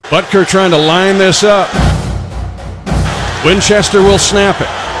Butker trying to line this up. Winchester will snap it.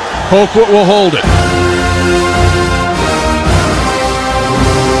 Colquitt will hold it.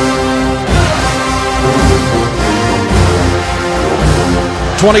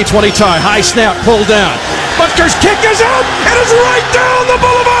 .2020 tie, high snap, pulled down. Butker's kick is out, and it's right down the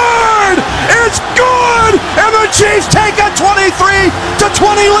boulevard! It's good! And the Chiefs take a 23-20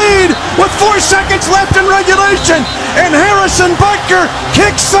 lead with 4 seconds left in regulation. And Harrison Butker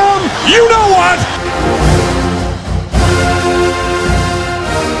kicks some, you know what?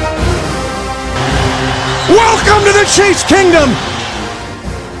 Welcome to the Chiefs Kingdom!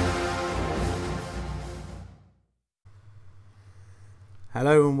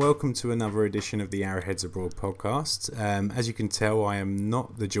 Hello and welcome to another edition of the Arrowheads Abroad podcast. As you can tell, I am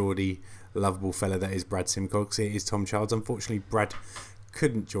not the Geordie lovable fella that is Brad Simcox. It is Tom Childs. Unfortunately, Brad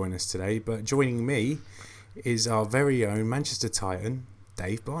couldn't join us today, but joining me is our very own Manchester Titan,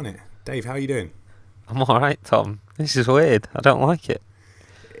 Dave Barnett. Dave, how are you doing? I'm alright, Tom. This is weird. I don't like it.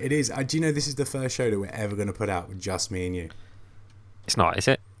 It is. Do you know this is the first show that we're ever going to put out with just me and you? It's not, is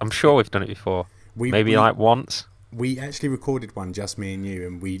it? I'm sure we've done it before. Maybe like once. We actually recorded one, just me and you,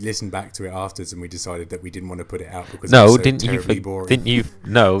 and we listened back to it afterwards, and we decided that we didn't want to put it out because it was so terribly boring. Didn't you?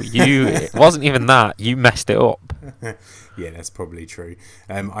 No, you. It wasn't even that. You messed it up. Yeah, that's probably true.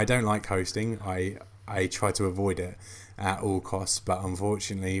 I don't like hosting. I try to avoid it at all costs, but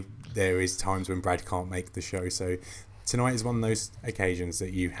unfortunately, there is times when Brad can't make the show. So tonight is one of those occasions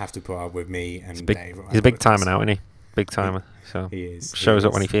that you have to put up with me and Dave. He's a big timer now, isn't he? Big timer. So he is. Shows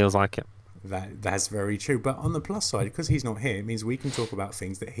up when he feels like it. That's very true. But on the plus side, because he's not here, it means we can talk about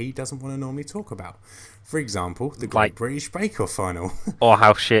things that he doesn't want to normally talk about. For example, the Great British Bake Off final. Or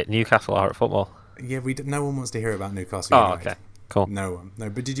how shit Newcastle are at football. Yeah, no one wants to hear about Newcastle United. Okay, cool. No one.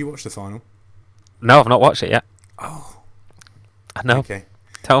 No, but did you watch the final? No, I've not watched it yet. Oh. I know. Okay.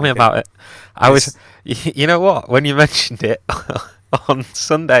 Tell me about it. I was, you know what? When you mentioned it on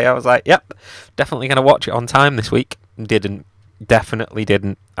Sunday, I was like, yep, definitely going to watch it on time this week. Definitely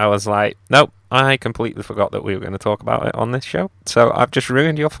didn't. I was like, nope, I completely forgot that we were going to talk about it on this show. So I've just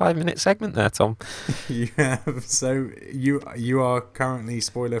ruined your 5-minute segment there, Tom. You have. So you are currently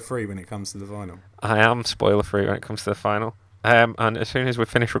spoiler free when it comes to the final. I am spoiler free when it comes to the final. And as soon as we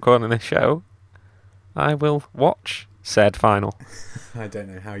finish recording this show, I will watch said final. I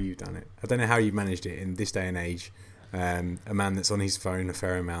don't know how you've done it. I don't know how you've managed it in this day and age. A man that's on his phone a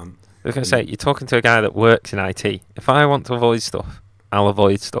fair amount. I was going to say, you're talking to a guy that works in IT. If I want to avoid stuff, I'll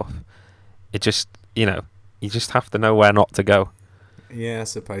avoid stuff. It just, you just have to know where not to go. Yeah, I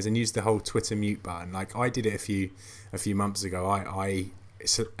suppose. And use the whole Twitter mute button. Like, I did it a few months ago. A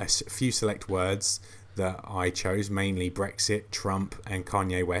few select words that I chose, mainly Brexit, Trump, and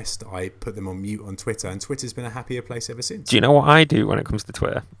Kanye West. I put them on mute on Twitter, and Twitter's been a happier place ever since. Do you know what I do when it comes to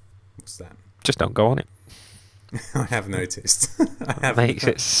Twitter? What's that? Just don't go on it. I have noticed. Makes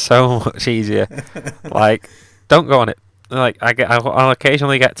it so much easier. Like, don't go on it. Like, I'll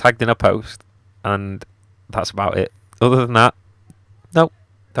occasionally get tagged in a post, and that's about it. Other than that, nope,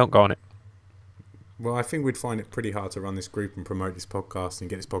 don't go on it. Well, I think we'd find it pretty hard to run this group and promote this podcast and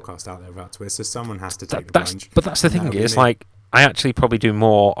get this podcast out there without Twitter. So someone has to take the plunge. But that's the thing. Is like, I actually probably do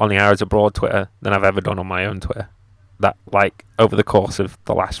more on the Arrows Abroad Twitter than I've ever done on my own Twitter. That, like, over the course of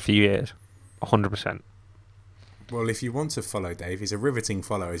the last few years, 100%. Well, if you want to follow Dave, he's a riveting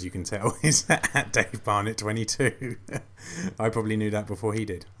follow, as you can tell. He's at Dave Barnett 22. I probably knew that before he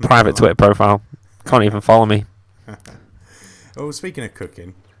did. Private Twitter profile. Can't even follow me. Well, speaking of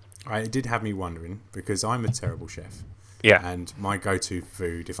cooking, it did have me wondering, because I'm a terrible chef. Yeah. And my go-to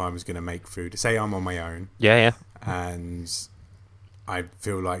food, if I was going to make food, say I'm on my own. Yeah. And I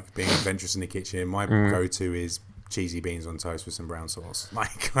feel like being adventurous in the kitchen, my go-to is cheesy beans on toast with some brown sauce.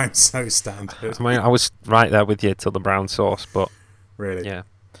 Like, I'm so standard. I mean, I was right there with you till the brown sauce, but really, yeah,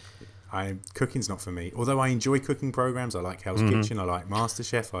 cooking's not for me. Although I enjoy cooking programs, I like Hell's Kitchen, I like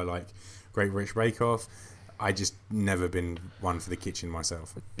MasterChef, I like Great British Bake Off. I just never been one for the kitchen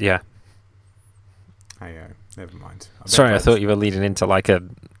myself. Yeah. Hey, never mind. Sorry, I thought you were leading into like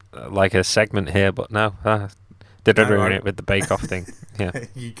a segment here, but no. Did I ruin it with the Bake Off thing? Yeah.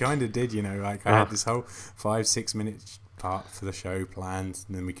 You kind of did, like I had this whole 5-6 minute part for the show planned,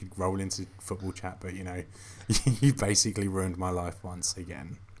 and then we could roll into football chat, but you basically ruined my life once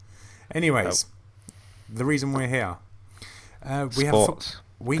again. Anyways, The reason we're here, we have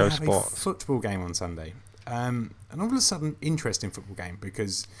a football game on Sunday, and all of a sudden interesting football game,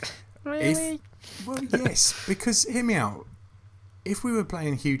 because because hear me out, if we were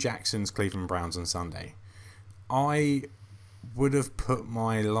playing Hugh Jackson's Cleveland Browns on Sunday, I would have put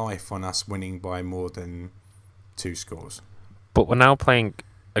my life on us winning by more than 2 scores. But we're now playing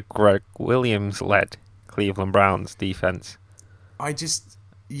a Greg Williams-led Cleveland Browns defense.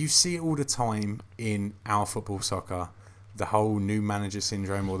 You see it all the time in our football soccer, the whole new manager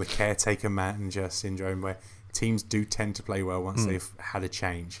syndrome or the caretaker manager syndrome, where teams do tend to play well once they've had a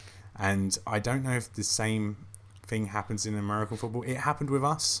change. And I don't know if the same thing happens in American football. It happened with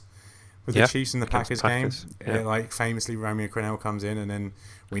us, with the Chiefs and the Packers game. Yeah. Like famously, Romeo Crennel comes in, and then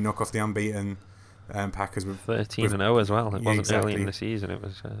we knock off the unbeaten Packers with 13-0 as well. It wasn't exactly. early in the season. It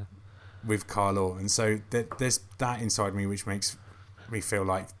was with Carl Orton. So there's that inside me which makes me feel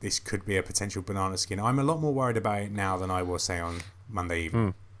like this could be a potential banana skin. I'm a lot more worried about it now than I was, say, on Monday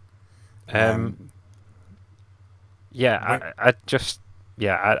evening. I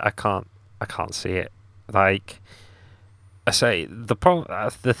can't see it. Like I say,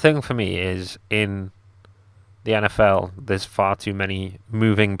 the thing for me is in the NFL, there's far too many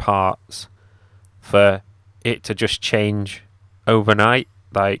moving parts for it to just change overnight.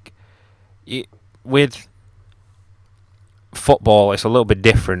 Like with football, it's a little bit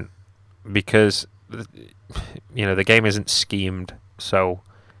different because the game isn't schemed so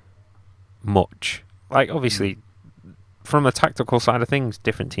much. Like obviously, from the tactical side of things,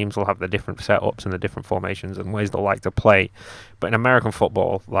 different teams will have the different setups and the different formations and ways they'll like to play. But in American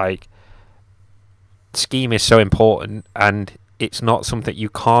football, like, scheme is so important, and it's not something you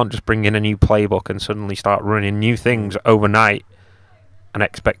can't just bring in a new playbook and suddenly start running new things overnight and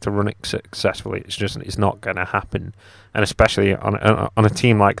expect to run it successfully. It's not going to happen. And especially on a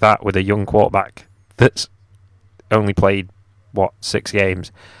team like that with a young quarterback that's only played 6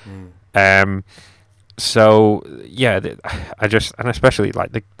 games. So yeah, and especially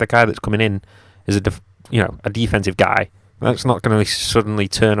like the guy that's coming in is a defensive guy. That's not going to suddenly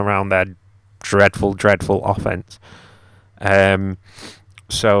turn around their dreadful offense.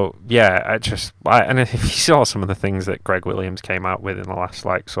 So yeah, and if you saw some of the things that Greg Williams came out with in the last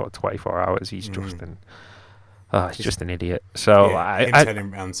 24 hours, he's just an idiot. So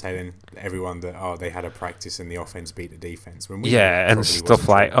telling everyone that they had a practice and the offense beat the defense. When and stuff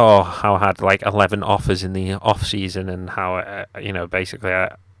like how I had 11 offers in the off season, and how basically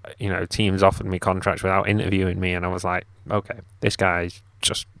teams offered me contracts without interviewing me, and I was like, okay, this guy's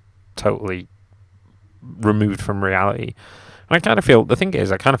just totally removed from reality. And I kind of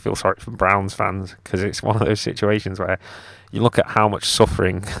feel sorry for Browns fans, because it's one of those situations where you look at how much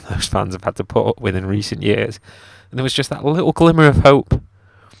suffering those fans have had to put up with in recent years, and there was just that little glimmer of hope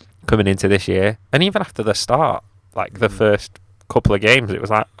coming into this year. And even after the start, the first couple of games, it was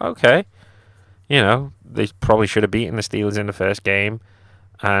like, okay, they probably should have beaten the Steelers in the first game,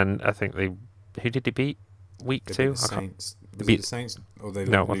 and I think who did they beat week 2? The Saints. Was it the Saints? Or they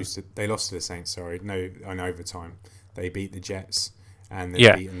lost to the Saints, sorry. No, in overtime. They beat the Jets, and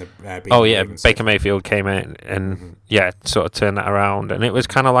beat the Ravens. Baker Mayfield came in and sort of turned that around, and it was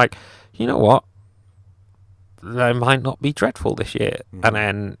kind of like, you know what, they might not be dreadful this year, and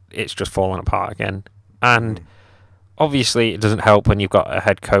then it's just fallen apart again. And obviously, it doesn't help when you've got a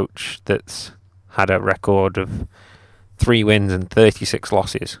head coach that's had a record of 3 wins and 36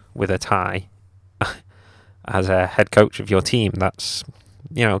 losses with a tie as a head coach of your team. That's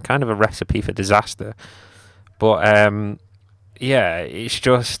kind of a recipe for disaster. But it's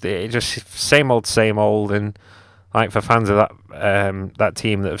just same old, and for fans of that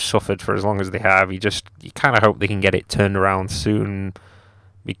team that have suffered for as long as they have, you kind of hope they can get it turned around soon,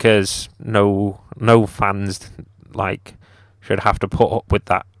 because no fans should have to put up with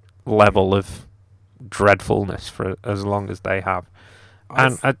that level of dreadfulness for as long as they have.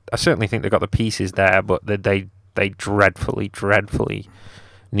 And I certainly think they've got the pieces there, but they dreadfully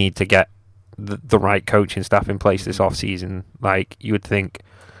need to get the right coaching staff in place this off-season. You would think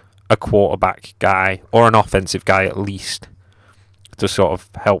a quarterback guy, or an offensive guy at least, to sort of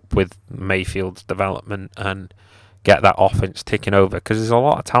help with Mayfield's development and get that offense ticking over, because there's a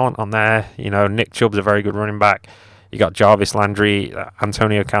lot of talent on there. Nick Chubb's a very good running back. You got Jarvis Landry,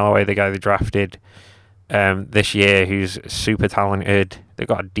 Antonio Callaway, the guy they drafted this year, who's super talented. They've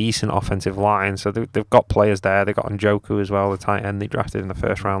got a decent offensive line, so they've got players there. They've got Njoku as well, the tight end they drafted in the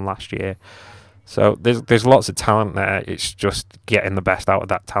first round last year. So there's lots of talent there. It's just getting the best out of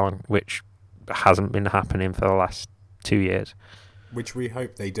that talent, which hasn't been happening for the last 2 years. Which we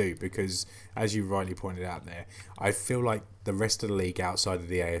hope they do, because as you rightly pointed out there, I feel like the rest of the league outside of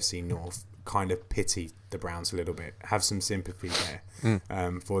the AFC North kind of pity the Browns a little bit, have some sympathy there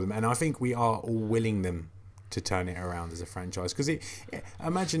for them, and I think we are all willing them to turn it around as a franchise, because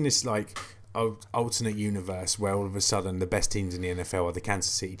imagine this alternate universe where all of a sudden the best teams in the NFL are the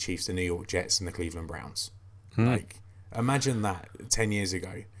Kansas City Chiefs, the New York Jets, and the Cleveland Browns. Imagine that 10 years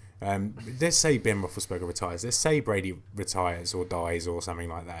ago, Let's say Ben Roethlisberger retires. Let's say Brady retires or dies or something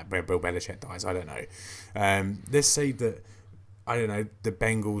like that. Bill Belichick dies. I don't know. Let's say that, I don't know, the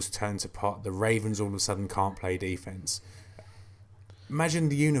Bengals turn to pot. The Ravens all of a sudden can't play defense. Imagine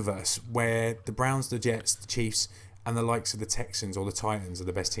the universe where the Browns, the Jets, the Chiefs, and the likes of the Texans or the Titans are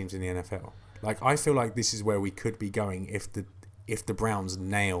the best teams in the NFL. Like, I feel like this is where we could be going if the Browns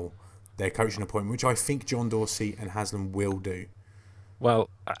nail their coaching appointment, which I think John Dorsey and Haslam will do. Well,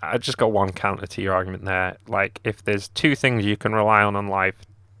 I just got one counter to your argument there. Like, if there's two things you can rely on in life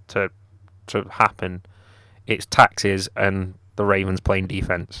to happen, it's taxes and the Ravens playing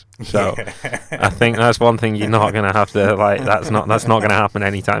defense. So I think that's one thing you're not going to have to, like, that's not going to happen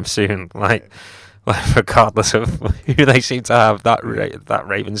anytime soon. Like regardless of who they seem to have, that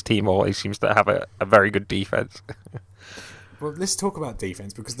Ravens team always seems to have a very good defense. Well, let's talk about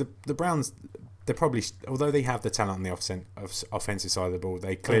defense, because the Browns, they're probably, although they have the talent on the offensive side of the ball,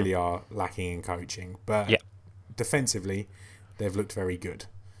 they clearly are lacking in coaching. But defensively, they've looked very good.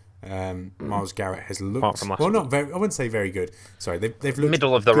 Myles Garrett has looked, well, not very, I wouldn't say very good. Sorry, they've looked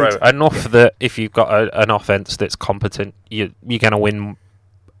middle of the good. road enough that if you've got an offense that's competent, you're going to win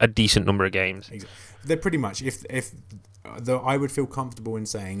a decent number of games. Exactly. They're pretty much, I would feel comfortable in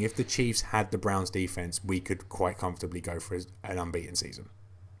saying if the Chiefs had the Browns defense, we could quite comfortably go for an unbeaten season.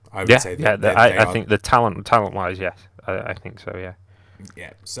 I would say that. I think the talent-wise, yes, I think so. Yeah.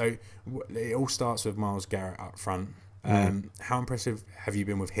 Yeah. So it all starts with Myles Garrett up front. How impressive have you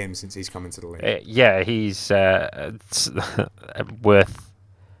been with him since he's come into the league? He's worth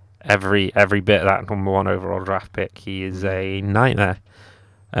every bit of that number one overall draft pick. He is a nightmare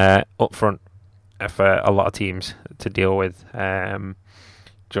up front for a lot of teams to deal with.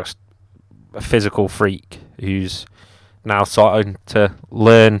 Just a physical freak who's now starting to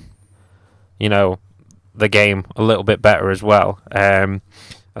learn, the game a little bit better as well. I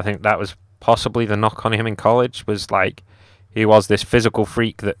think that was possibly the knock on him in college, was like he was this physical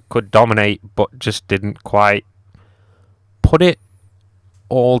freak that could dominate but just didn't quite put it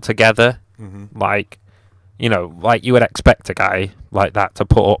all together. Like you would expect a guy like that to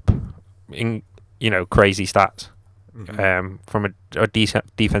put up in crazy stats from a decent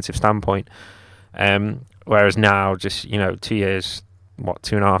defensive standpoint, whereas now just 2 years,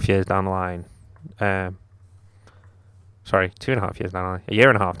 2.5 years down the line, 2.5 years down the line, a year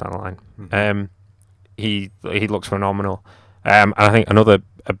and a half down the line, he looks phenomenal. And I think a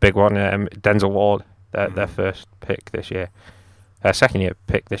big one, Denzel Ward, their first pick this year. Second year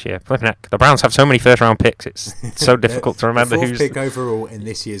pick this year. Flipping heck, the Browns have so many first round picks. It's so difficult to remember the who's pick overall in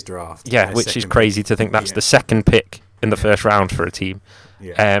this year's draft. Yeah, which is crazy to think that's the second pick in the first round for a team.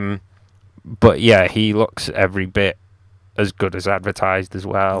 Yeah. But yeah, he looks every bit as good as advertised as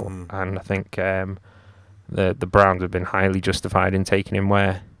well, and I think the Browns have been highly justified in taking him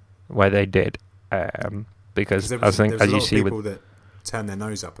where they did, because I think, as you see, people that turn their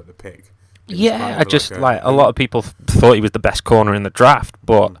nose up at the pick. Yeah, a lot of people thought he was the best corner in the draft,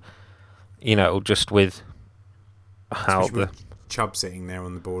 but just with how Chubb sitting there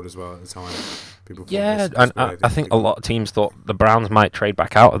on the board as well at the time, people and I think a lot of teams thought the Browns might trade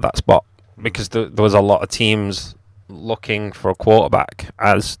back out of that spot because there was a lot of teams looking for a quarterback,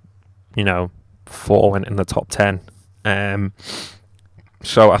 as 4 went in the top 10.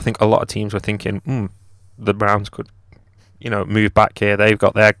 So I think a lot of teams were thinking, the Browns could move back here. They've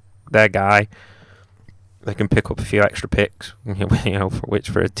got their guy. They can pick up a few extra picks,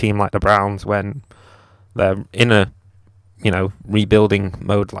 for a team like the Browns, when they're in a rebuilding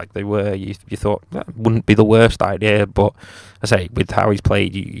mode like they were, you thought that wouldn't be the worst idea. But I say, with how he's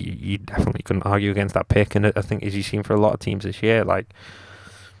played, you definitely couldn't argue against that pick. And I think, as you've seen for a lot of teams this year, like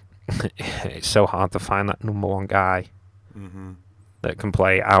it's so hard to find that number one guy that can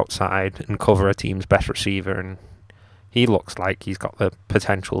play outside and cover a team's best receiver, and he looks like he's got the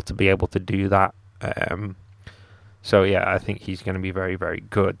potential to be able to do that. So yeah, I think he's going to be very, very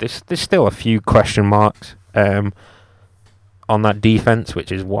good. There's still a few question marks on that defense,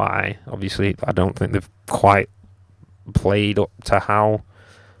 which is why, obviously, I don't think they've quite played up to how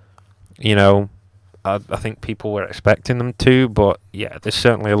I think people were expecting them to. But yeah, there's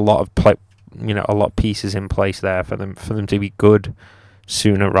certainly a lot of a lot of pieces in place there for them to be good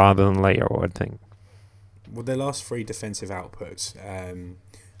sooner rather than later, I would think. Well, their last 3 defensive outputs,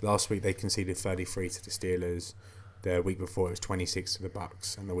 last week they conceded 33 to the Steelers. The week before it was 26 to the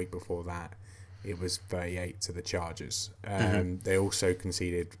Bucks, and the week before that it was 38 to the Chargers. They also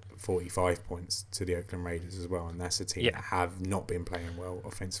conceded 45 points to the Oakland Raiders as well, and that's a team that have not been playing well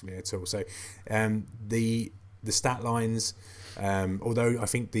offensively at all. So the stat lines, although I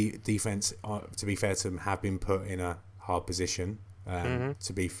think the defense, to be fair to them, have been put in a hard position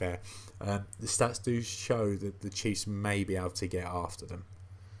To be fair, the stats do show that the Chiefs may be able to get after them.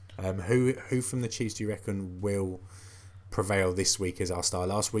 Who from the Chiefs do you reckon will prevail this week as our star?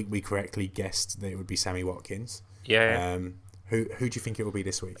 Last week we correctly guessed that it would be Sammy Watkins. Yeah. Who do you think it will be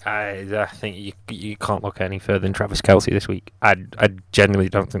this week? I think you can't look any further than Travis Kelce this week. I genuinely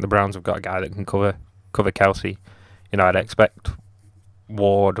don't think the Browns have got a guy that can cover Kelce. I'd expect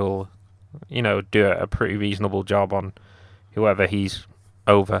Ward will, do a pretty reasonable job on whoever he's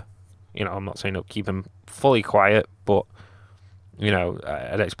over. I'm not saying he'll keep him fully quiet, but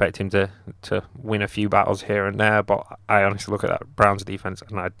I'd expect him to win a few battles here and there. But I honestly look at that Browns defense,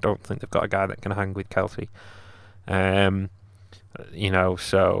 and I don't think they've got a guy that can hang with Kelce.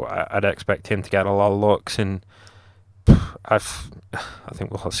 So I'd expect him to get a lot of looks, and I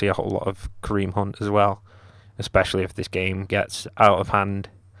think we'll see a whole lot of Kareem Hunt as well, especially if this game gets out of hand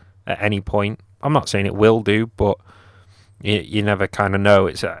at any point. I'm not saying it will do, but you never kind of know.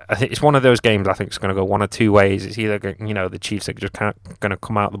 I think it's one of those games. I think it's going to go one of two ways. It's either the Chiefs are just going to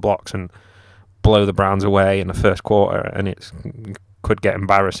come out the blocks and blow the Browns away in the first quarter, and it could get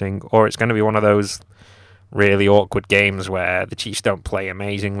embarrassing, or it's going to be one of those really awkward games where the Chiefs don't play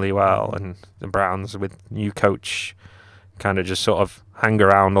amazingly well, and the Browns, with new coach, kind of just sort of hang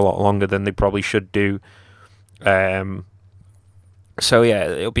around a lot longer than they probably should do. So yeah,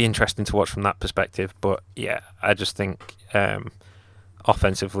 it'll be interesting to watch from that perspective. But yeah, I just think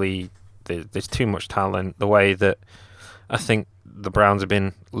offensively there's too much talent. The way that I think the Browns have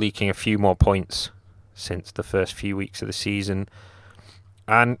been leaking a few more points since the first few weeks of the season.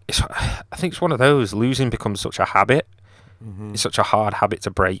 And I think it's one of those, losing becomes such a habit. Mm-hmm. It's such a hard habit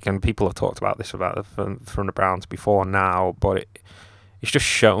to break, and people have talked about this from the Browns before now, but it's just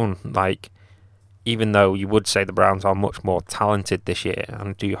shown, even though you would say the Browns are much more talented this year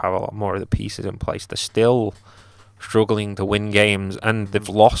and do have a lot more of the pieces in place, they're still struggling to win games, and they've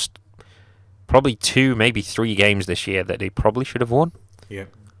lost probably 2, maybe 3 games this year that they probably should have won. Yeah,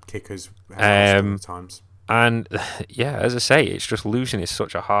 kickers have times. And yeah, as I say, it's just losing is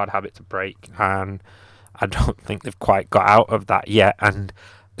such a hard habit to break, and I don't think they've quite got out of that yet. And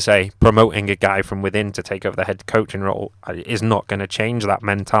say promoting a guy from within to take over the head coaching role is not going to change that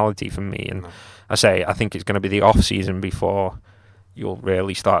mentality for me. And I think it's going to be the off season before you'll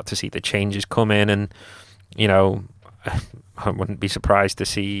really start to see the changes come in. And I wouldn't be surprised to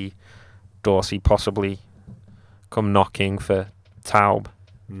see Dorsey possibly come knocking for Taub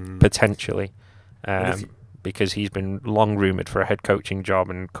potentially. Because he's been long rumoured for a head coaching job,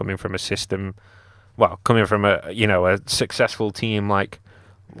 and coming from a system, coming from a successful team like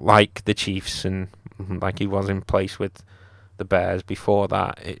the Chiefs, and like he was in place with the Bears before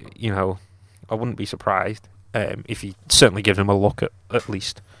that, I wouldn't be surprised if he certainly gives him a look at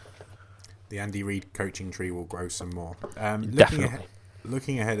least. The Andy Reid coaching tree will grow some more. Definitely.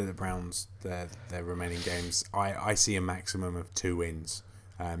 Looking ahead at the Browns, their remaining games, I see a maximum of 2 wins.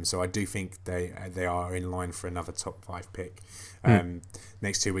 So I do think they are in line for another top 5 pick.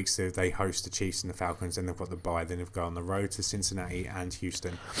 Next 2 weeks they host the Chiefs and the Falcons, then they've got the bye, then they've got on the road to Cincinnati and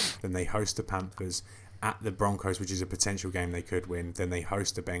Houston, then they host the Panthers, at the Broncos, which is a potential game they could win, then they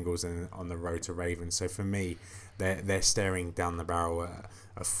host the Bengals, and on the road to Ravens. So for me, they're staring down the barrel at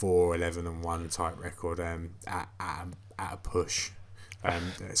a 4-11-1 type record at a push.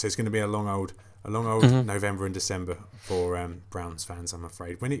 So it's going to be a long old November and December for Browns fans, I'm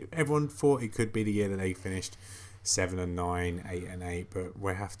afraid. When everyone thought it could be the year that they finished 7-9, 8-8, but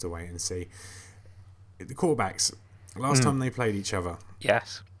we'll have to wait and see. The quarterbacks, last time they played each other.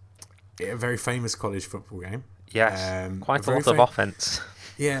 Yes. A very famous college football game. Yes. Quite a lot of offense.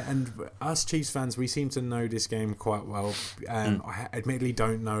 Yeah, and us Chiefs fans, we seem to know this game quite well. I admittedly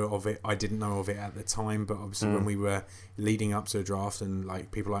don't know of it. I didn't know of it at the time, but obviously when we were leading up to the draft,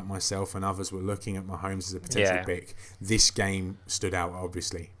 and people like myself and others were looking at Mahomes as a potential pick, this game stood out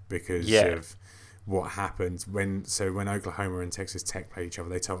obviously because of what happened when Oklahoma and Texas Tech played each other.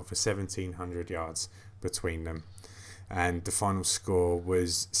 They totaled for 1,700 yards between them. And the final score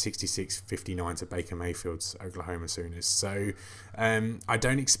was 66-59 to Baker Mayfield's Oklahoma Sooners. So I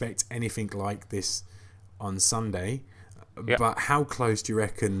don't expect anything like this on Sunday. Yep. But how close do you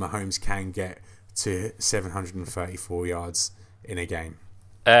reckon Mahomes can get to 734 yards in a game?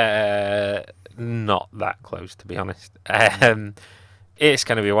 Not that close, to be honest. It's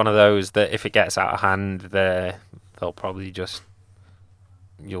going to be one of those that if it gets out of hand, they'll probably just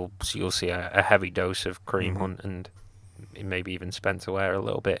you'll see a heavy dose of Kareem Hunt and maybe even Spencer Ware a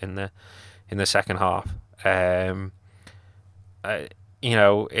little bit in the second half. It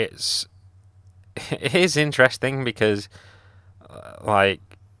is interesting because I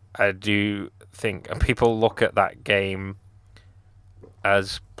do think, and people look at that game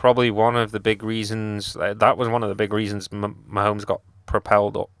as probably one of the big reasons. That was one of the big reasons Mahomes got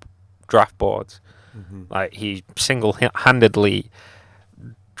propelled up draft boards. Mm-hmm. Like, he single-handedly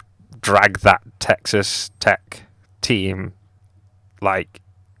dragged that Texas Tech team like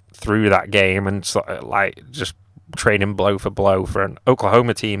through that game, and like just trading blow for blow for an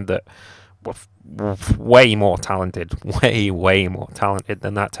Oklahoma team that were way more talented, way more talented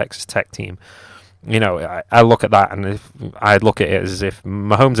than that Texas Tech team. You know, I look at that, and if I look at it as if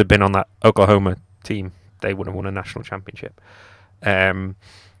Mahomes had been on that Oklahoma team, they would have won a national championship. And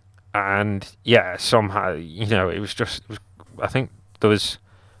yeah, somehow, you know, it was I think there was,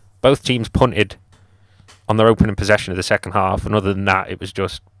 both teams punted on their opening possession of the second half, and other than that, it was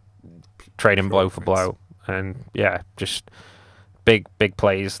just trading blow for blow. And yeah, just big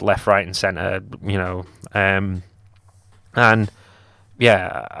plays left, right, and centre. You know, and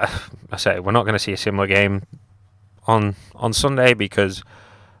yeah, I say we're not going to see a similar game on Sunday because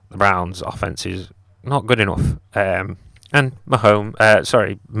the Browns' offense is not good enough. And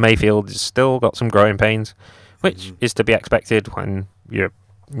Mayfield has still got some growing pains, which is to be expected when you're,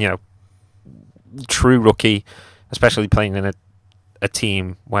 you know, true rookie, especially playing in a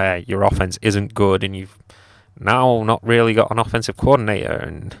team where your offense isn't good, and you've now not really got an offensive coordinator,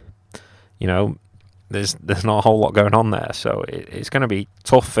 and you know there's not a whole lot going on there, so it's going to be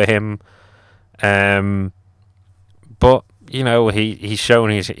tough for him. But you know he's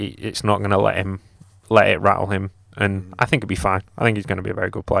shown it's not going to let it rattle him, and I think he'll be fine. I think he's going to be a very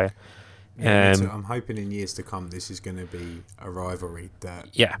good player. Yeah, I'm hoping in years to come this is going to be a rivalry that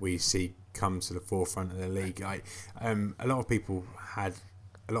we see come to the forefront of the league. Like, a lot of people had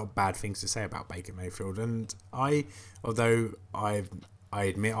a lot of bad things to say about Baker Mayfield, and although I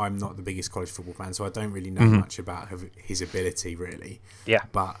admit I'm not the biggest college football fan, so I don't really know much about his ability really. Yeah.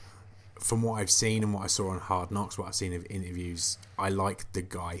 But from what I've seen and what I saw on Hard Knocks, what I've seen of interviews, I like the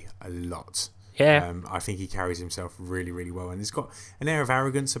guy a lot. Yeah. I think he carries himself really, really well, and he's got an air of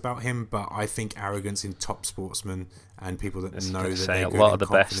arrogance about him. But I think arrogance in top sportsmen and people that know that they're good in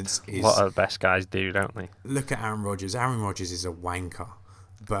confidence is... A lot of the best guys do, don't they? Look at Aaron Rodgers. Aaron Rodgers is a wanker.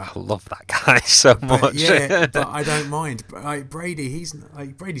 But I love that guy so much. Yeah, but I don't mind. But like Brady's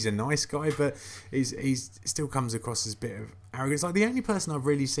a nice guy, but he's still comes across as a bit of arrogance. Like, the only person I've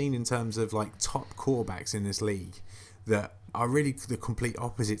really seen in terms of like top quarterbacks in this league that are really the complete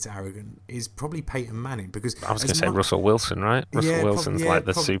opposite to arrogant is probably Peyton Manning. Because I was going to say Russell Wilson, right? Russell Wilson's like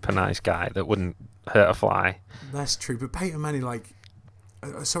the super nice guy that wouldn't hurt a fly. That's true, but Peyton Manning, like,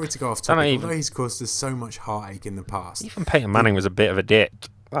 sorry to go off topic, although he's caused us so much heartache in the past. Even Peyton Manning was a bit of a dick.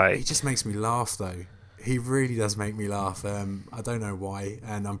 Like, he just makes me laugh, though. He really does make me laugh. I don't know why,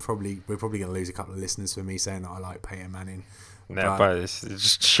 and we're probably going to lose a couple of listeners for me saying that I like Peyton Manning. No, but it's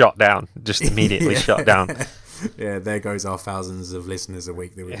just shot down, just immediately shot down. Yeah, there goes our thousands of listeners a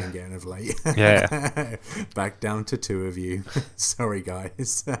week that we've been getting of late. Yeah. Back down to 2 of you. Sorry,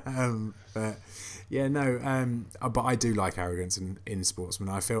 guys. But yeah, no. But I do like arrogance in sportsmen.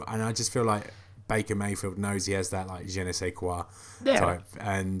 I just feel like Baker Mayfield knows he has that like je ne sais quoi type,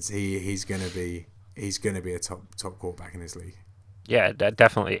 and he's gonna be a top quarterback in this league. Yeah,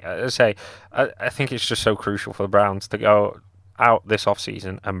 definitely. As I say, I think it's just so crucial for the Browns to go out this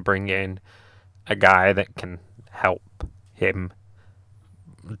offseason and bring in a guy that can help him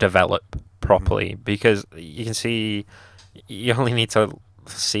develop properly, because you can see, you only need to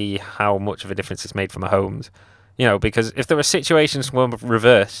see how much of a difference it's made for Mahomes. You know, because if there were situations were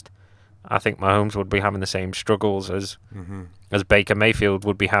reversed, I think Mahomes would be having the same struggles as Baker Mayfield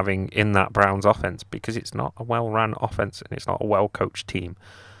would be having in that Browns offense, because it's not a well-run offense and it's not a well-coached team.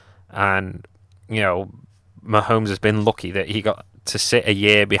 And, you know, Mahomes has been lucky that he got to sit a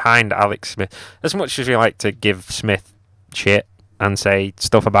year behind Alex Smith. As much as we like to give Smith shit and say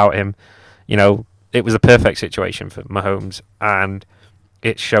stuff about him, you know, it was a perfect situation for Mahomes, and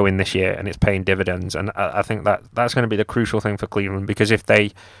it's showing this year and it's paying dividends. And I think that's going to be the crucial thing for Cleveland, because if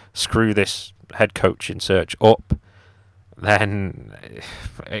they screw this head coach in search up, then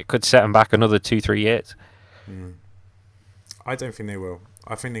it could set them back another 2-3 years. I don't think they will.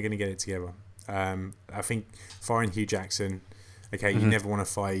 I think they're going to get it together. I think firing Hugh Jackson, okay, you never want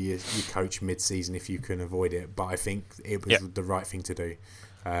to fire your coach mid-season if you can avoid it, but I think it was the right thing to do,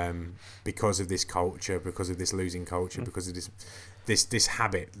 because of this culture, because of this losing culture, because of this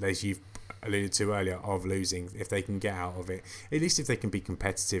habit, as you've alluded to earlier, of losing. If they can get out of it, at least if they can be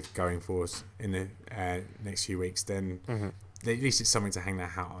competitive going forward in the next few weeks, then at least it's something to hang their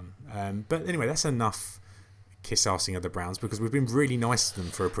hat on. But anyway, that's enough kiss-assing of the Browns, because we've been really nice to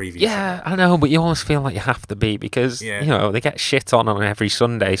them for a preview. Yeah, I know, but you almost feel like you have to be, because you know they get shit on every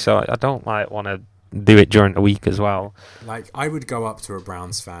Sunday. So I don't want to do it during the week as well. Like, I would go up to a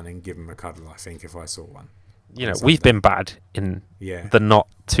Browns fan and give him a cuddle, I think, if I saw one. You know, we've been bad in the not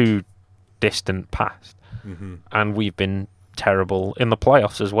too distant past, and we've been terrible in the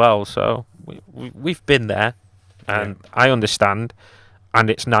playoffs as well. So we've been there, and I understand. And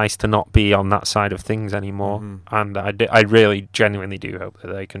it's nice to not be on that side of things anymore. And I really genuinely do hope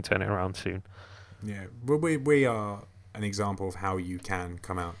that they can turn it around soon. Yeah, well, we are an example of how you can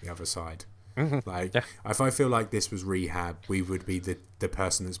come out the other side. Like, if I feel like this was rehab, we would be the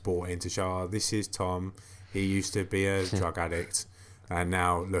person that's bought into show. This is Tom. He used to be a drug addict, and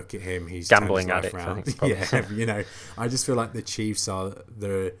now look at him. He's gambling addict. I think yeah, you know, I just feel like the Chiefs are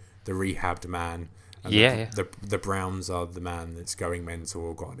the rehabbed man. And the Browns are the man that's going mental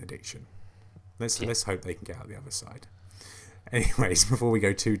or got an addiction. Let's hope they can get out the other side. Anyways, before we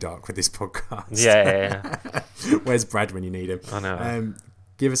go too dark with this podcast, where's Brad when you need him? I know.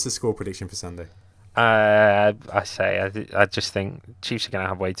 Give us a score prediction for Sunday. I just think Chiefs are going to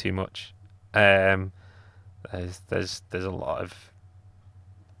have way too much. There's a lot of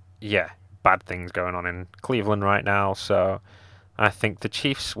bad things going on in Cleveland right now, so I think the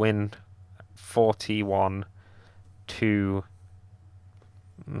Chiefs win 41-13.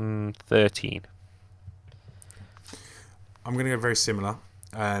 I'm going to go very similar.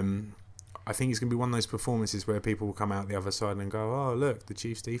 I think it's going to be one of those performances where people will come out the other side and go, oh, look, the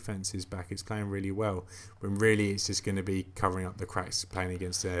Chiefs' defense is back. It's playing really well. When really it's just going to be covering up the cracks, playing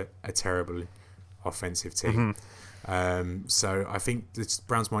against a terrible offensive team. So I think the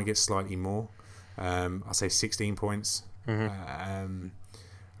Browns might get slightly more. I'll say 16 points.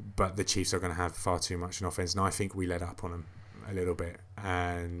 But the Chiefs are going to have far too much in offense. And I think we let up on them a little bit.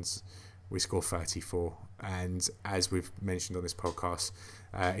 And we score 34. And as we've mentioned on this podcast,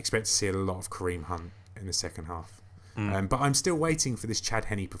 expect to see a lot of Kareem Hunt in the second half. But I'm still waiting for this Chad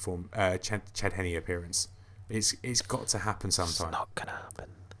Henne Chad Henne appearance. It's got to happen sometime. It's not going to happen.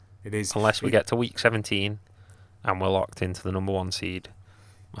 It is. Unless we get to week 17 and we're locked into the number 1 seed.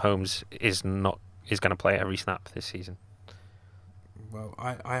 Mahomes is going to play every snap this season. Well,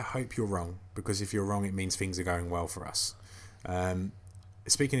 I hope you're wrong, because if you're wrong, it means things are going well for us.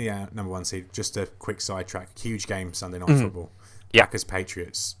 Speaking of the number 1 seed, just a quick sidetrack. Huge game Sunday Night Football. Yeah.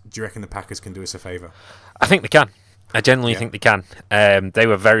 Packers-Patriots. Do you reckon the Packers can do us a favour? I think they can. I genuinely think they can. They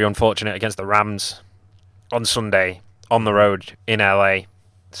were very unfortunate against the Rams on Sunday on the road in LA.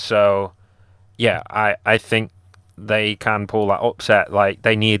 So, yeah, I think they can pull that upset. Like,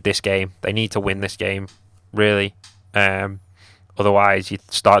 they need this game. They need to win this game, really. Otherwise, you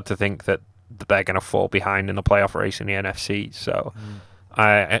start to think that they're going to fall behind in the playoff race in the NFC. So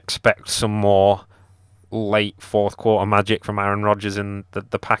I expect some more late fourth quarter magic from Aaron Rodgers and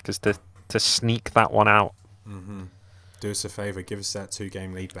the Packers to sneak that one out. Do us a favour. Give us that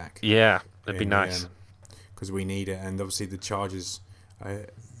 2-game lead back. Yeah, it'd be nice. Because we need it. And obviously the Chargers,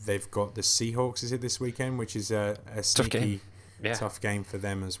 they've got the Seahawks, is it, this weekend? Which is a sneaky, tough game for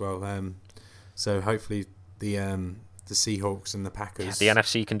them as well. So hopefully the Seahawks and the Packers. The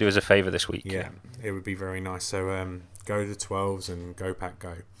NFC can do us a favour this week. Yeah, it would be very nice. So go to 12s and go Pack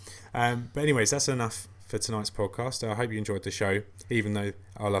go. But anyways, that's enough for tonight's podcast. I hope you enjoyed the show, even though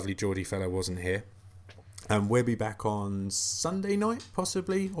our lovely Geordie fellow wasn't here. We'll be back on Sunday night,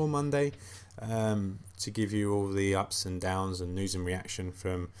 possibly, or Monday, to give you all the ups and downs and news and reaction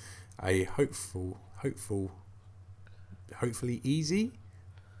from a hopefully easy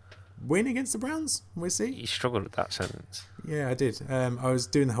win against the Browns. We'll see. You struggled with that sentence. Yeah, I did. I was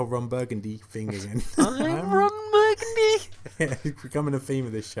doing the whole Ron Burgundy thing again. I'm Ron Burgundy. Yeah, it's becoming a theme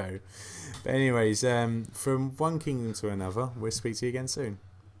of this show. But anyways, from one kingdom to another, we'll speak to you again soon.